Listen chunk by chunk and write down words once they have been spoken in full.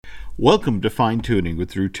Welcome to Fine Tuning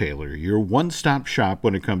with Drew Taylor, your one-stop shop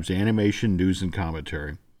when it comes to animation, news, and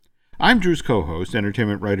commentary. I'm Drew's co-host,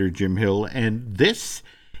 entertainment writer Jim Hill, and this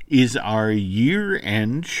is our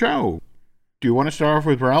year-end show. Do you want to start off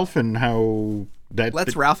with Ralph and how that...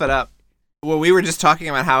 Let's Ralph it up. Well, we were just talking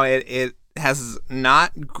about how it has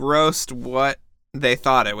not grossed what they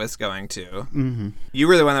thought it was going to. Mm-hmm. You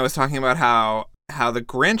were the one that was talking about how The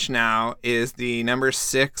Grinch now is the number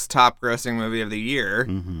 6 top grossing movie of the year.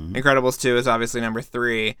 Mm-hmm. Incredibles 2 is obviously number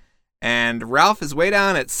 3. And Ralph is way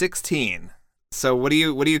down at 16. So what do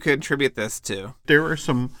you contribute this to? There are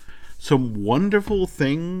some wonderful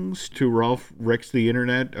things to Ralph Breaks the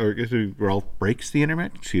Internet,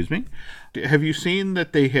 excuse me. Have you seen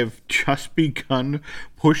that they have just begun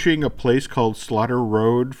pushing a place called Slaughter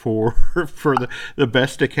Road for the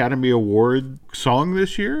Best Academy Award song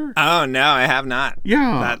this year? Oh, no, I have not.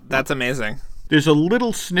 Yeah. That's amazing. There's a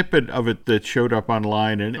little snippet of it that showed up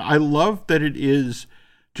online, and I love that it is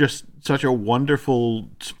just such a wonderful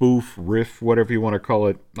spoof, riff, whatever you want to call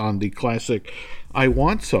it, on the classic I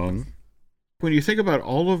Want song. When you think about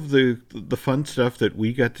all of the fun stuff that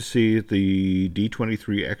we got to see at the D23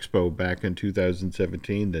 Expo back in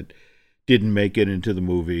 2017 that didn't make it into the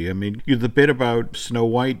movie. I mean, the bit about Snow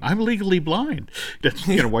White, I'm legally blind. That's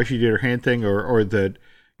why she did her hand thing, or that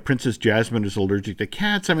Princess Jasmine is allergic to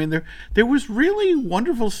cats. I mean, there was really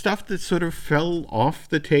wonderful stuff that sort of fell off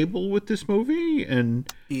the table with this movie. And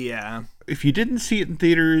yeah, if you didn't see it in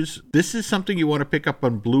theaters, this is something you want to pick up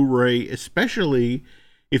on Blu-ray, especially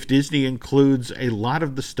if Disney includes a lot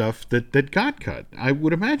of the stuff that got cut. I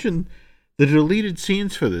would imagine the deleted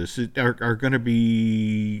scenes for this are going to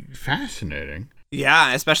be fascinating.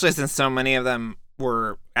 Yeah, especially since so many of them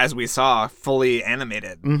were, as we saw, fully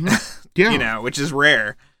animated. Mm-hmm. Yeah. Which is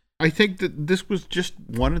rare. I think that this was just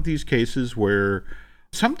one of these cases where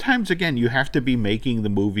sometimes, again, you have to be making the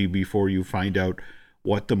movie before you find out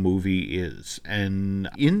what the movie is. And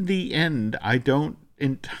in the end, I don't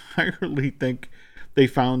entirely think they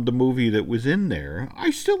found the movie that was in there.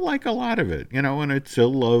 I still like a lot of it, and I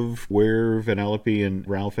still love where Vanellope and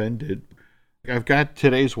Ralph ended. I've got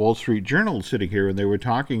today's Wall Street Journal sitting here, and they were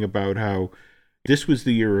talking about how this was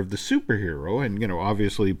the year of the superhero, and,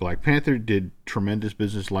 obviously Black Panther did tremendous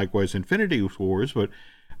business, likewise Infinity Wars, but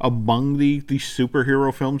among the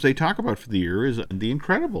superhero films they talk about for the year is The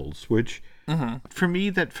Incredibles, which, for me,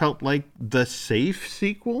 that felt like the safe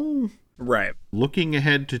sequel. Right. Looking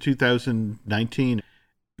ahead to 2019,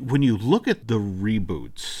 when you look at the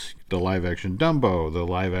reboots, the live-action Dumbo, the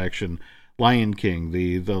live-action Lion King,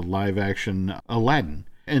 the live-action Aladdin,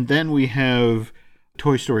 and then we have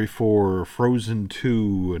Toy Story 4, Frozen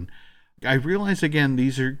 2, and I realize, again,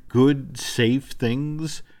 these are good, safe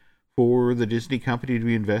things for the Disney company to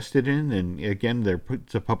be invested in, and again,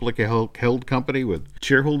 it's a publicly held company with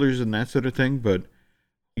shareholders and that sort of thing, but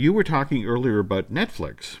you were talking earlier about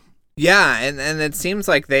Netflix. Yeah, and it seems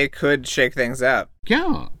like they could shake things up.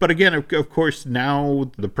 Yeah, but again, of course,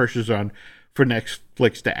 now the pressure's on for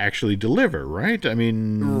Netflix to actually deliver, right? I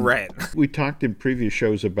mean, right. We talked in previous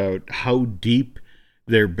shows about how deep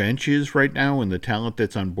their bench is right now and the talent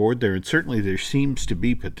that's on board there, and certainly there seems to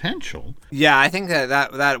be potential. Yeah, I think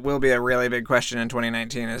that will be a really big question in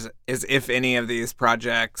 2019 is if any of these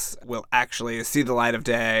projects will actually see the light of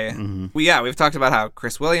day. Mm-hmm. We've talked about how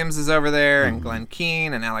Chris Williams is over there, and Glenn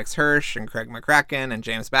Keane, and Alex Hirsch, and Craig McCracken, and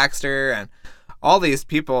James Baxter, and all these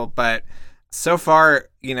people, but so far,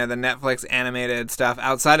 the Netflix animated stuff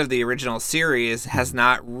outside of the original series has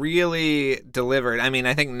not really delivered. I mean,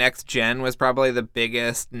 I think Next Gen was probably the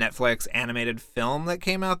biggest Netflix animated film that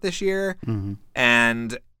came out this year,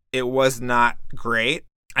 and it was not great.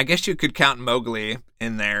 I guess you could count Mowgli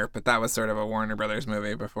in there, but that was sort of a Warner Brothers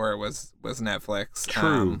movie before it was Netflix.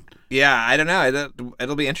 True. I don't know.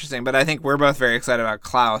 It'll be interesting, but I think we're both very excited about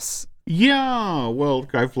Klaus. Yeah, well,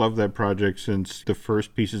 I've loved that project since the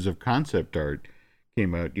first pieces of concept art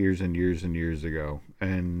came out years and years and years ago.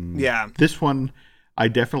 And this one I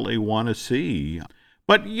definitely want to see.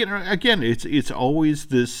 But, again, it's always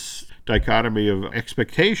this dichotomy of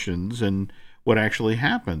expectations and what actually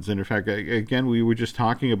happens. And in fact, again, we were just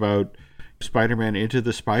talking about Spider-Man Into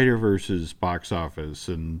the Spider-Verse's box office,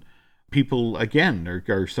 and people, again,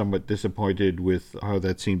 are somewhat disappointed with how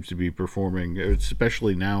that seems to be performing,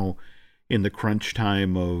 especially now in the crunch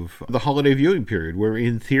time of the holiday viewing period, where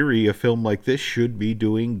in theory a film like this should be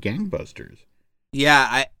doing gangbusters.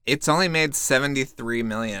 Yeah, it's only made $73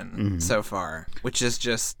 million so far, which is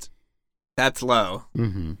that's low.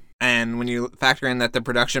 Mm-hmm. And when you factor in that the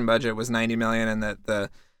production budget was $90 million and that the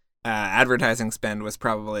advertising spend was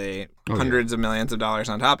probably hundreds of millions of dollars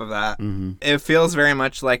on top of that. Mm-hmm. It feels very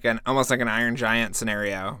much like almost like an Iron Giant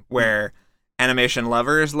scenario where animation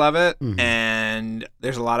lovers love it, and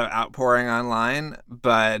there's a lot of outpouring online,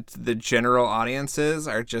 but the general audiences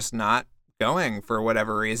are just not going for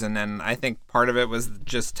whatever reason. And I think part of it was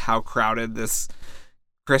just how crowded this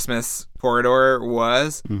Christmas corridor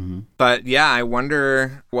was. Mm-hmm. But yeah, I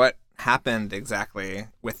wonder what happened exactly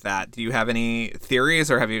with that. Do you have any theories,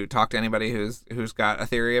 or have you talked to anybody who's got a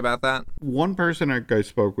theory about that? One person I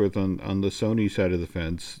spoke with on the Sony side of the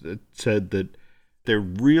fence said that they're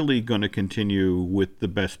really going to continue with the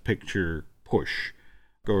Best Picture push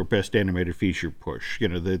or Best Animated Feature push. You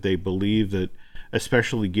know, they believe that,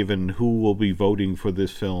 especially given who will be voting for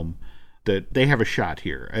this film, that they have a shot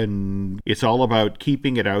here. And it's all about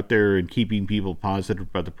keeping it out there and keeping people positive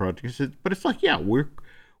about the project. But it's like, yeah,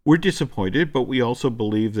 we're disappointed, but we also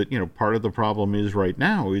believe that, you know, part of the problem is right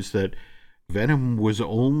now is that Venom was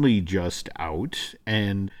only just out,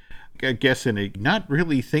 and I guess in a not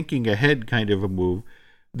really thinking ahead kind of a move,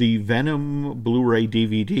 the Venom Blu-ray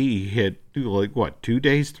DVD hit, like, what, 2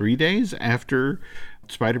 days, 3 days after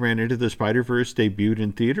Spider-Man Into the Spider-Verse debuted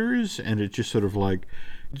in theaters, and it's just sort of like,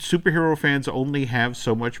 superhero fans only have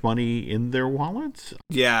so much money in their wallets.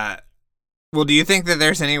 Yeah. Well, do you think that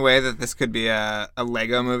there's any way that this could be a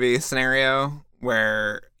Lego movie scenario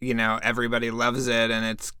where, you know, everybody loves it and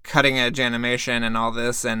it's cutting edge animation and all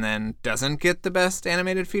this, and then doesn't get the Best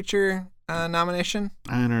Animated Feature nomination?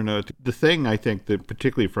 I don't know. The thing I think that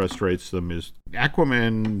particularly frustrates them is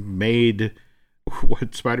Aquaman made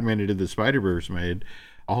what Spider-Man Into the Spider-Verse made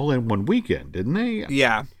all in one weekend, didn't they?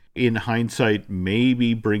 Yeah. In hindsight,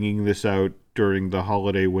 maybe bringing this out during the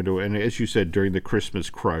holiday window, and as you said, during the Christmas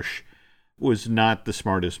crush, was not the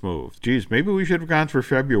smartest move. Geez, maybe we should have gone for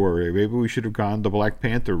February. Maybe we should have gone the Black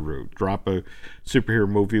Panther route. Drop a superhero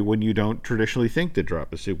movie when you don't traditionally think to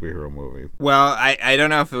drop a superhero movie. Well, I don't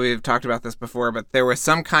know if we've talked about this before, but there was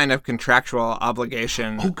some kind of contractual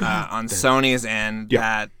obligation on Sony's end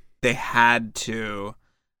that they had to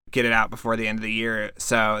get it out before the end of the year.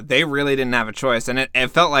 So they really didn't have a choice. And it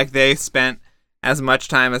felt like they spent as much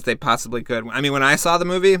time as they possibly could. I mean, when I saw the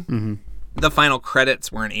movie, the final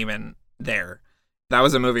credits weren't even there. That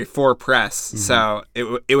was a movie for press, so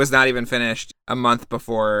it was not even finished a month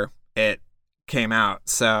before it came out.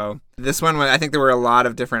 So this one, I think there were a lot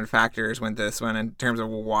of different factors with this one in terms of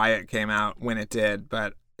why it came out when it did,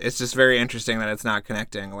 but it's just very interesting that it's not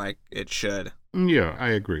connecting like it should. Yeah, I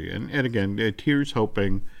agree. And again, here's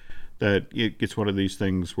hoping that it's one of these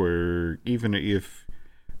things where even if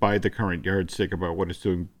by the current yardstick about what it's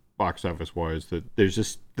doing box office wise, that there's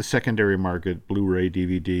just the secondary market, Blu-ray,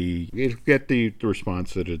 DVD, you get the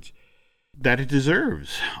response that it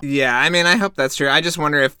deserves. Yeah, I mean, I hope that's true. I just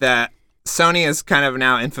wonder if that Sony is kind of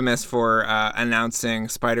now infamous for announcing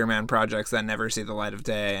Spider-Man projects that never see the light of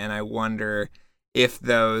day, and I wonder if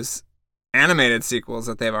those animated sequels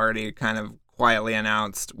that they've already kind of quietly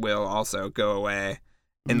announced will also go away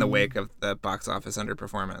in the wake of the box office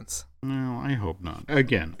underperformance. No, I hope not.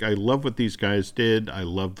 Again, I love what these guys did. I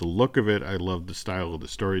love the look of it. I love the style of the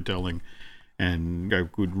storytelling. And I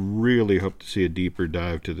would really hope to see a deeper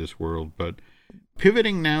dive to this world. But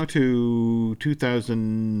pivoting now to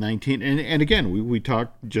 2019, and again, we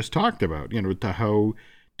just talked about, you know, how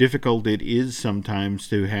difficult it is sometimes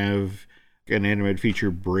to have an animated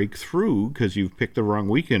feature break through because you've picked the wrong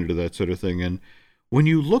weekend or that sort of thing. And when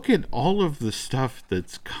you look at all of the stuff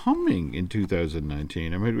that's coming in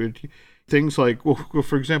 2019, I mean, things like, well,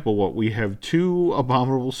 for example, we have 2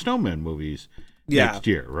 Abominable Snowman movies next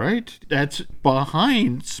year, right? That's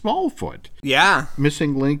behind Smallfoot. Yeah.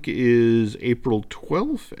 Missing Link is April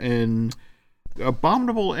 12th, and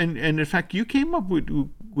Abominable, and in fact, you came up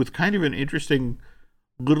with kind of an interesting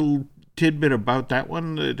little tidbit about that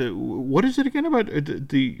one. What is it again about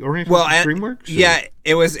the Oriental DreamWorks? Yeah,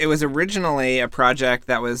 it was originally a project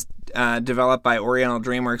that was developed by Oriental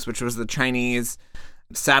DreamWorks, which was the Chinese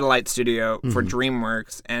satellite studio for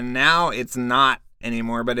DreamWorks, and now it's not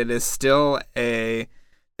anymore, but it is still they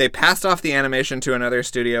passed off the animation to another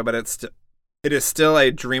studio, but it is still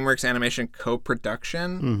a DreamWorks animation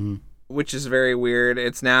co-production. Which is very weird.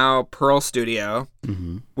 It's now Pearl Studio,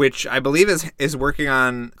 which I believe is working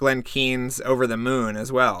on Glenn Keane's Over the Moon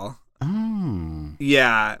as well. Oh.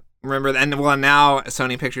 Yeah. Remember, and well, now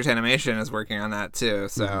Sony Pictures Animation is working on that too.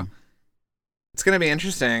 So it's going to be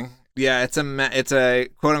interesting. Yeah, it's a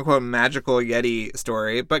quote unquote magical Yeti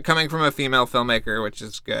story, but coming from a female filmmaker, which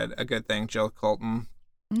is good. A good thing, Jill Colton.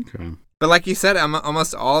 Okay. But like you said,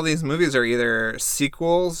 almost all these movies are either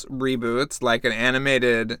sequels, reboots, like an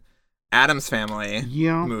animated Addams Family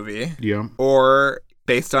movie, or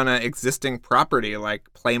based on an existing property like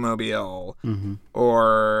Playmobil Mm-hmm.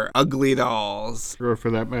 or Ugly Dolls. Or for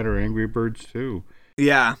that matter, Angry Birds too.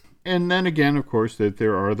 Yeah. And then again, of course, that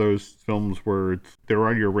there are those films where they're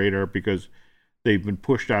on your radar because they've been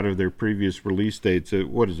pushed out of their previous release dates.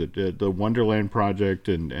 What is it? The Wonderland Project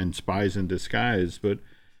and Spies in Disguise. But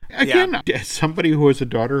again, as somebody who has a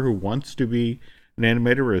daughter who wants to be an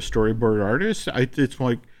animator or a storyboard artist, it's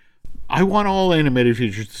like, I want all animated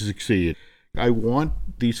features to succeed. I want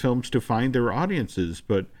these films to find their audiences.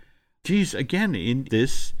 But, geez, again, in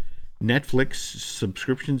this Netflix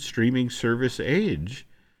subscription streaming service age,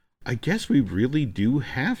 I guess we really do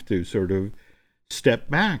have to sort of step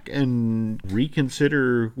back and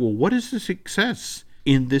reconsider, well, what is the success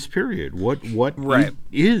in this period? What Right.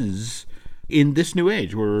 is in this new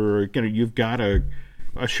age where you've got a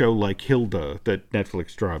show like Hilda that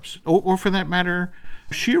Netflix drops, or for that matter,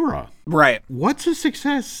 She-Ra. Right. What's a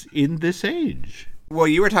success in this age? Well,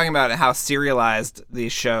 you were talking about how serialized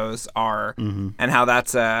these shows are and how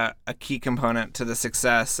that's a key component to the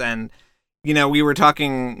success. And, you know, we were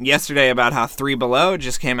talking yesterday about how 3 Below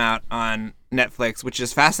just came out on Netflix, which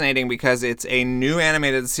is fascinating because it's a new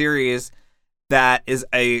animated series that is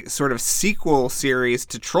a sort of sequel series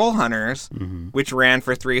to Troll Hunters, which ran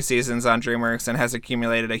for 3 seasons on DreamWorks and has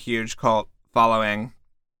accumulated a huge cult following.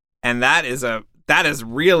 And that is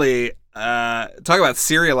really talk about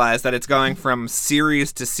serialized, that it's going from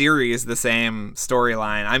series to series, the same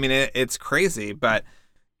storyline. I mean, it's crazy, but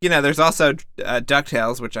you know, there's also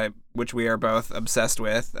DuckTales, which we are both obsessed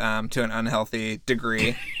with to an unhealthy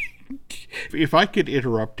degree. If I could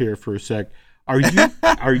interrupt here for a sec,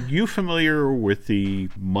 are you familiar with the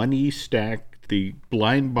Money Stack, the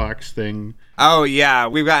blind box thing? Oh yeah,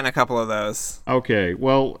 we've gotten a couple of those. Okay,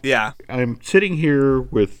 well, Yeah. I'm sitting here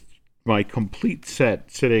with my complete set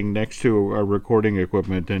sitting next to our recording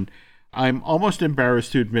equipment, and I'm almost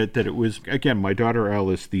embarrassed to admit that it was, again, my daughter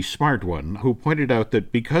Alice, the smart one, who pointed out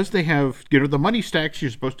that because they have, the money stacks,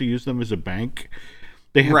 you're supposed to use them as a bank.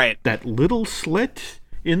 They have that little slit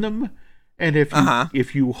in them. And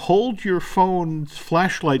if you hold your phone's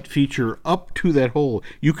flashlight feature up to that hole,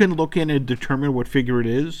 you can look in and determine what figure it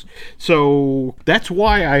is. So that's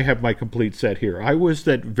why I have my complete set here. I was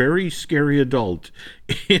that very scary adult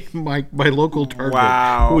in my local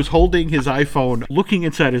Target who was holding his iPhone, looking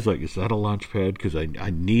inside. Is like, is that a launch pad? Because I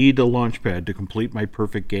need a launch pad to complete my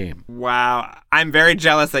perfect game. Wow. I'm very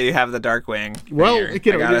jealous that you have the Darkwing. Well, I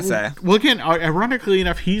gotta say. Well, again, ironically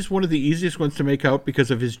enough, he's one of the easiest ones to make out because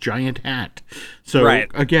of his giant hat. So,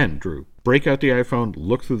 again, Drew, break out the iPhone,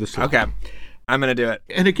 look through the slot. Okay. I'm going to do it.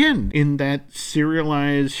 And again, in that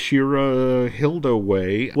serialized She-Ra Hilda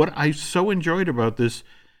way, what I so enjoyed about this,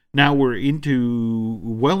 now we're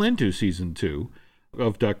well into season 2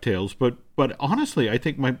 of DuckTales, but honestly, I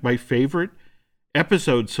think my favorite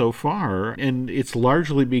episode so far, and it's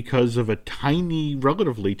largely because of a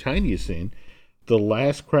relatively tiny scene, the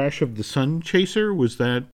last crash of the Sun Chaser, was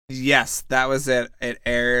that? Yes, that was it. It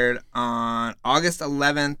aired on August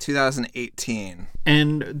 11th, 2018.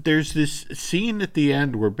 And there's this scene at the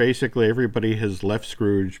end where basically everybody has left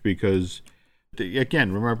Scrooge because,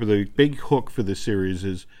 again, remember the big hook for the series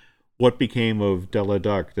is what became of Della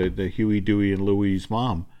Duck, the Huey, Dewey, and Louie's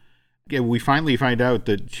mom. Yeah, we finally find out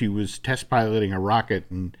that she was test piloting a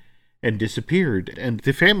rocket and disappeared. And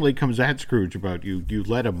the family comes at Scrooge about, you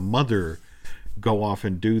let a mother go off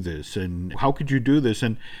and do this, and how could you do this?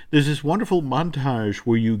 And there's this wonderful montage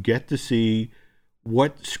where you get to see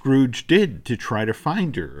what Scrooge did to try to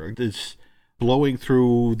find her. This blowing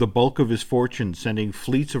through the bulk of his fortune, sending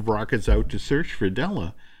fleets of rockets out to search for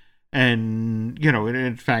Della. And, and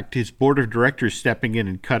in fact, his board of directors stepping in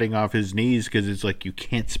and cutting off his knees because it's like, you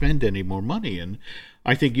can't spend any more money. And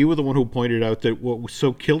I think you were the one who pointed out that what was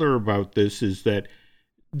so killer about this is that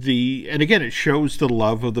and again, it shows the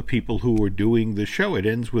love of the people who are doing the show. It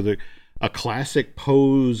ends with a classic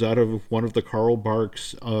pose out of one of the Carl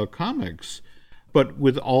Barks comics, but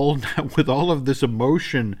with all of this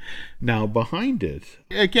emotion now behind it.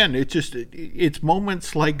 Again, it's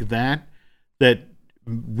moments like that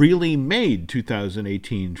really made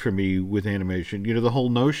 2018 for me with animation. The whole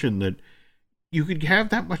notion that you could have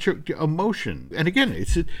that much emotion, and again,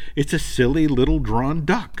 it's a silly little drawn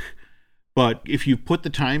duck. But if you put the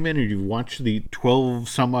time in and you watch the 12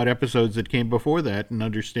 some odd episodes that came before that and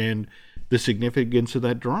understand the significance of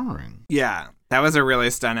that drawing. Yeah, that was a really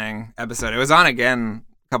stunning episode. It was on again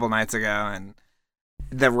a couple nights ago, and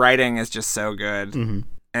the writing is just so good. Mm-hmm.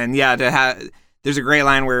 And yeah, there's a great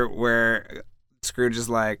line where Scrooge is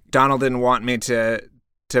like, Donald didn't want me to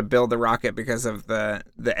to build the rocket because of the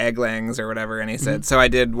egglings or whatever. And he said, so I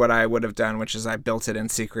did what I would have done, which is I built it in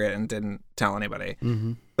secret and didn't tell anybody.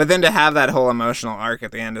 But then to have that whole emotional arc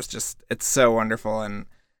at the end is just, it's so wonderful. And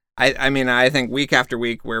I mean, I think week after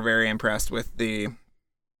week, we're very impressed with the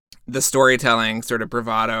storytelling sort of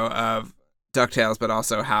bravado of DuckTales, but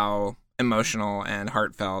also how emotional and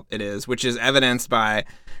heartfelt it is, which is evidenced by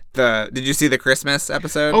did you see the Christmas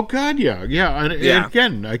episode? Oh God, yeah. And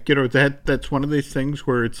again, that's one of these things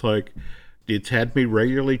where it's like, it's had me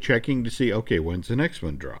regularly checking to see, okay, when's the next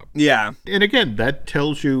one drop? Yeah. And again, that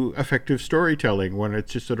tells you effective storytelling when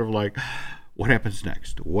it's just sort of like, what happens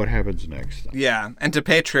next? What happens next? Yeah, and to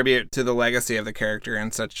pay tribute to the legacy of the character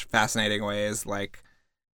in such fascinating ways, like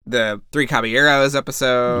the Three Caballeros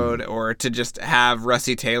episode, or to just have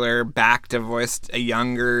Rusty Taylor back to voice a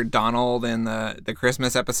younger Donald in the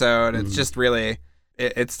Christmas episode. It's just really,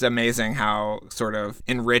 it's amazing how sort of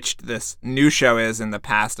enriched this new show is in the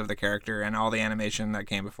past of the character and all the animation that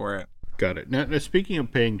came before it. Got it. Now, speaking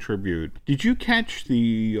of paying tribute, did you catch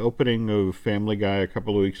the opening of Family Guy a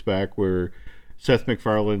couple of weeks back where Seth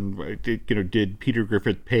MacFarlane did Peter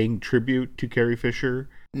Griffin paying tribute to Carrie Fisher?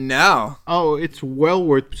 No. Oh, it's well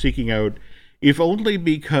worth seeking out, if only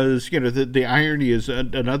because, the irony is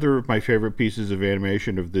another of my favorite pieces of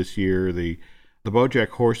animation of this year, the BoJack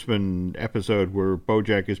Horseman episode where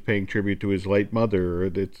BoJack is paying tribute to his late mother,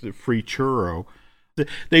 it's the free churro.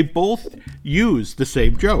 They both use the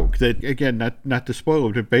same joke that, again, not to spoil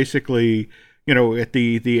it, but basically, at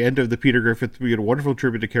the end of the Peter Griffith, wonderful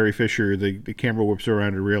tribute to Carrie Fisher, the camera whips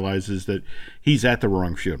around and realizes that he's at the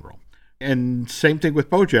wrong funeral. And same thing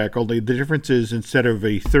with BoJack, only the difference is instead of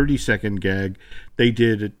a 30-second gag, they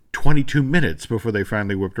did 22 minutes before they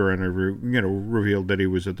finally whipped around and revealed that he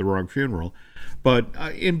was at the wrong funeral. But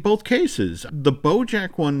in both cases, the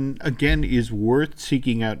BoJack one, again, is worth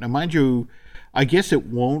seeking out. Now, mind you, I guess it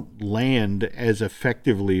won't land as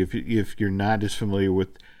effectively if you're not as familiar with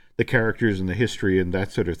the characters and the history and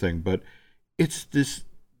that sort of thing. But it's this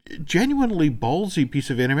genuinely ballsy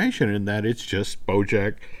piece of animation in that it's just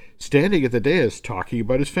BoJack standing at the dais talking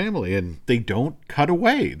about his family, and they don't cut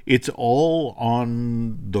away. It's all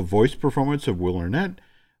on the voice performance of Will Arnett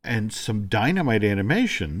and some dynamite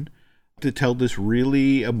animation to tell this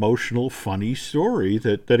really emotional, funny story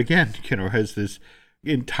that again, has this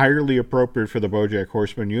entirely appropriate for the BoJack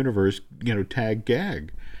Horseman universe, tag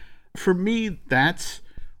gag. For me, that's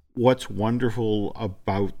what's wonderful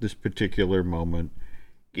about this particular moment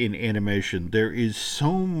in animation. There is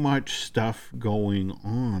so much stuff going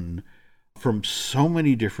on from so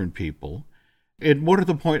many different people. And more to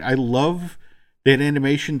the point, I love that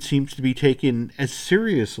animation seems to be taken as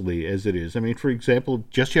seriously as it is. I mean, for example,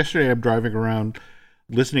 just yesterday I'm driving around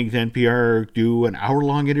listening to NPR do an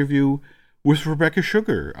hour-long interview with Rebecca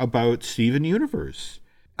Sugar about Steven Universe.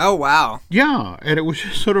 Oh, wow. Yeah, and it was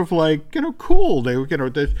just sort of like, cool. They were,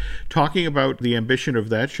 they're talking about the ambition of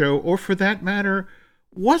that show, or for that matter,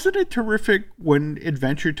 wasn't it terrific when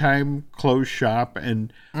Adventure Time closed shop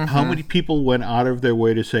and how many people went out of their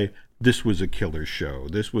way to say, this was a killer show.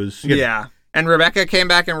 This was... Yeah. And Rebecca came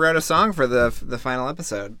back and wrote a song for the final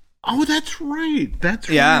episode. Oh, that's right. That's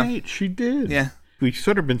right. She did. Yeah. We've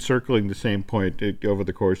sort of been circling the same point over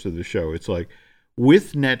the course of the show. It's like,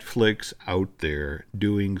 with Netflix out there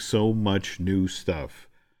doing so much new stuff,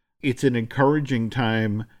 it's an encouraging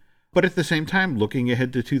time. But at the same time, looking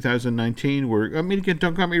ahead to 2019, where, I mean, again,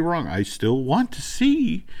 don't get me wrong, I still want to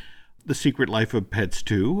see The Secret Life of Pets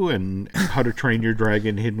 2 and How to Train Your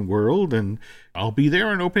Dragon Hidden World, and I'll be there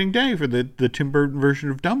on opening day for the Tim Burton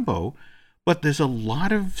version of Dumbo. But there's a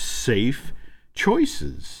lot of safe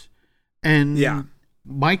choices. And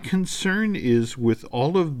my concern is with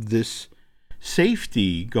all of this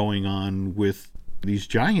safety going on with these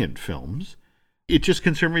giant films, it just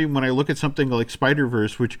concerns me when I look at something like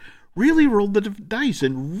Spider-Verse, which really rolled the dice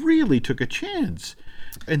and really took a chance,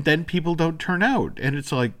 and then people don't turn out, and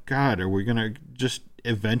it's like, God, are we gonna just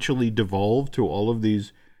eventually devolve to all of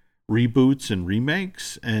these reboots and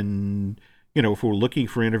remakes? And if we're looking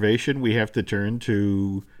for innovation, we have to turn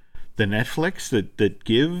to the Netflix that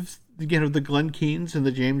gives the Glenn Keanes and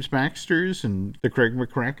the James Baxters and the Craig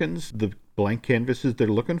McCrackens the blank canvases they're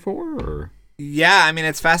looking for, or... Yeah, I mean,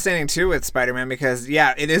 it's fascinating, too, with Spider-Man because,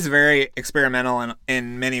 it is very experimental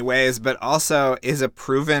in many ways, but also is a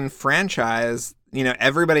proven franchise.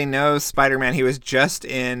 Everybody knows Spider-Man. He was just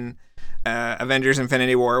in Avengers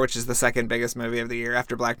Infinity War, which is the second biggest movie of the year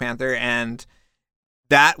after Black Panther, and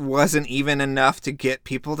that wasn't even enough to get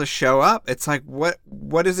people to show up. It's like, what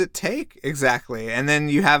does it take exactly? And then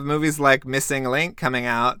you have movies like Missing Link coming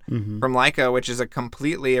out from Laika, which is a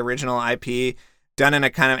completely original IP, done in a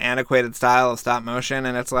kind of antiquated style of stop motion.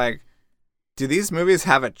 And it's like, do these movies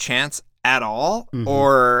have a chance at all? Mm-hmm.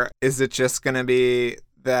 Or is it just going to be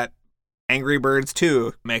that Angry Birds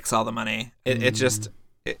 2 makes all the money?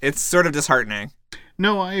 It's sort of disheartening.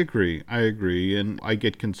 No, I agree. And I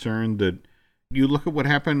get concerned that you look at what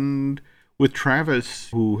happened with Travis,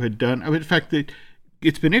 who had done, in fact,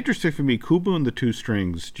 it's been interesting for me. Kubo and the Two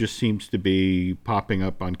Strings just seems to be popping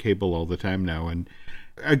up on cable all the time now. And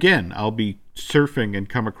again, I'll be surfing and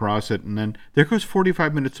come across it, and then there goes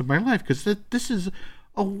 45 minutes of my life, because this is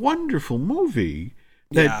a wonderful movie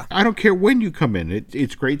that I don't care when you come in.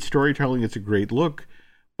 It's great storytelling. It's a great look.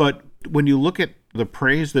 But when you look at the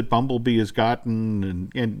praise that Bumblebee has gotten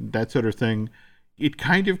and that sort of thing, it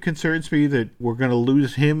kind of concerns me that we're going to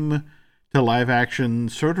lose him to live action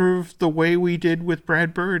sort of the way we did with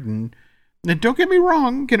Brad Bird. And don't get me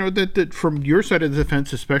wrong, that from your side of the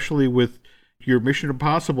fence, especially with your Mission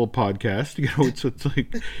Impossible podcast, it's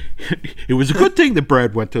like it was a good thing that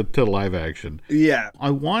Brad went to live action. Yeah.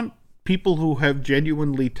 I want people who have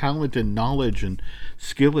genuinely talent and knowledge and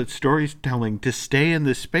skill at storytelling to stay in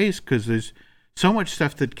this space, because there's so much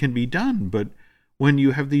stuff that can be done. But when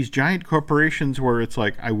you have these giant corporations where it's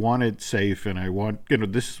like, I want it safe, and I want,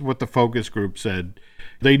 this is what the focus group said.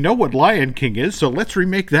 They know what Lion King is, so let's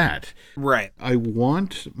remake that. Right. I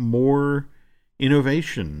want more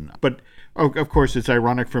innovation. But of course, it's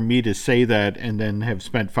ironic for me to say that and then have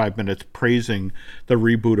spent 5 minutes praising the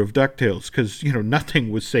reboot of DuckTales, because,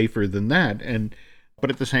 nothing was safer than that. But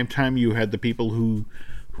at the same time, you had the people who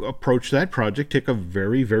approached that project take a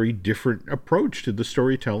very, very different approach to the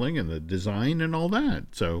storytelling and the design and all that.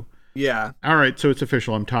 So, yeah. All right, so it's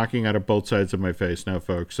official. I'm talking out of both sides of my face now,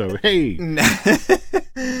 folks. So, hey.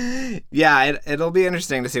 Yeah, it'll be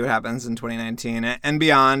interesting to see what happens in 2019 and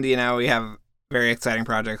beyond. We have very exciting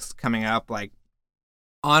projects coming up, like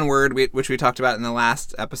Onward, which we talked about in the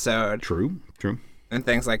last episode. True. And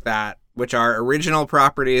things like that, which are original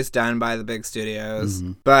properties done by the big studios.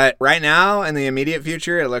 Mm-hmm. But right now, in the immediate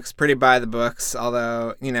future, it looks pretty by the books,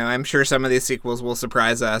 although, I'm sure some of these sequels will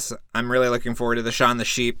surprise us. I'm really looking forward to the Shaun the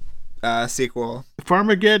Sheep sequel.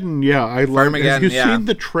 Farmageddon, yeah. Have you seen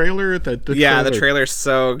the trailer? The trailer's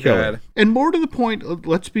so good. And more to the point,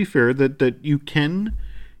 let's be fair, that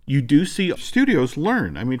you do see studios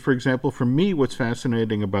learn. I mean, for example, for me, what's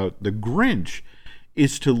fascinating about The Grinch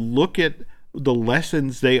is to look at the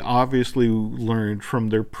lessons they obviously learned from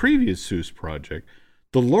their previous Seuss project,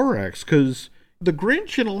 The Lorax, because The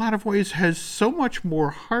Grinch in a lot of ways has so much more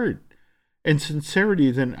heart and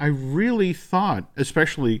sincerity than I really thought,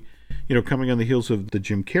 especially, coming on the heels of the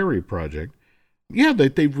Jim Carrey project. Yeah,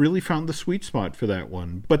 they really found the sweet spot for that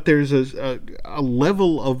one. But there's a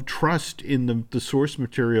level of trust in the source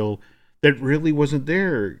material that really wasn't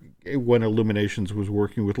there when Illuminations was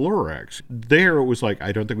working with Lorax. There it was like,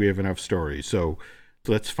 I don't think we have enough story, so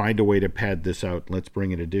let's find a way to pad this out. Let's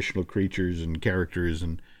bring in additional creatures and characters,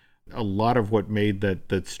 and a lot of what made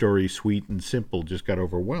that story sweet and simple just got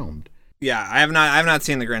overwhelmed. Yeah, I have not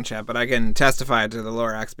seen The Grinch yet, but I can testify to the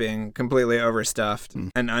Lorax being completely overstuffed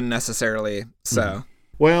and unnecessarily so.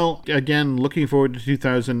 Well, again, looking forward to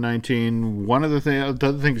 2019. One of the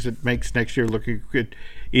other things that makes next year looking good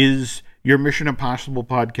is your Mission Impossible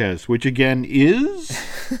podcast, which again is...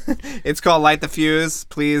 It's called Light the Fuse.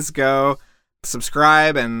 Please go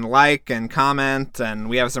subscribe and like and comment, and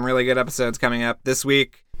we have some really good episodes coming up this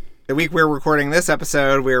week. The week we're recording this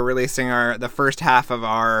episode, we're releasing the first half of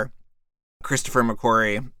our Christopher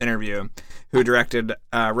McQuarrie interview, who directed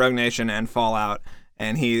Rogue Nation and Fallout,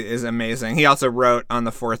 and he is amazing. He also wrote on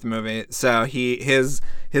the fourth movie, so his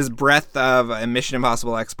breadth of Mission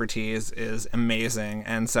Impossible expertise is amazing,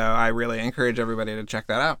 and so I really encourage everybody to check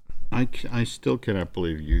that out. I still cannot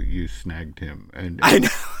believe you snagged him, and I know,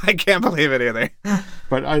 I can't believe it either.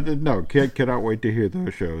 But I cannot wait to hear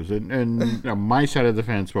those shows, and my side of the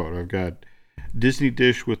fence vote. I've got Disney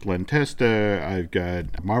Dish with Len Testa. I've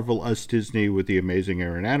got Marvel Us Disney with the amazing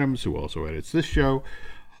Aaron Adams, who also edits this show.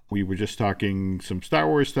 We were just talking some Star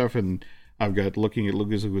Wars stuff, and I've got Looking at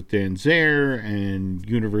Lucas with Dan Zaire and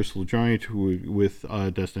Universal Joint with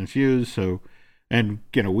Dustin Fuse. So, and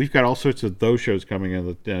we've got all sorts of those shows coming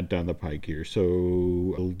down the pike here. So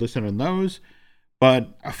listen on those. But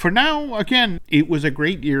for now, again, it was a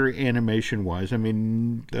great year animation-wise. I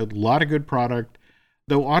mean, a lot of good product.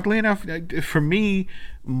 Though oddly enough, for me,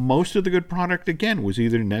 most of the good product, again, was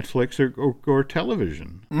either Netflix or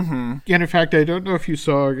television. Mm-hmm. And in fact, I don't know if you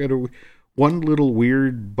saw one little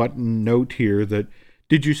weird button note here that,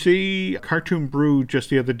 did you see Cartoon Brew just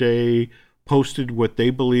the other day posted what they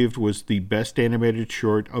believed was the best animated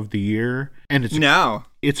short of the year? And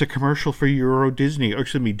it's a commercial for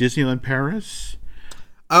Disneyland Paris.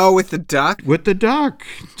 Oh, with the duck? With the duck.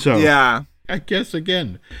 So Yeah. I guess,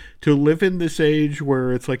 again, to live in this age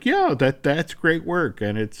where it's like, yeah, that's great work,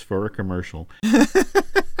 and it's for a commercial.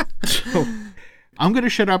 So I'm going to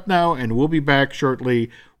shut up now, and we'll be back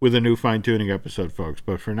shortly with a new fine-tuning episode, folks.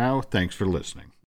 But for now, thanks for listening.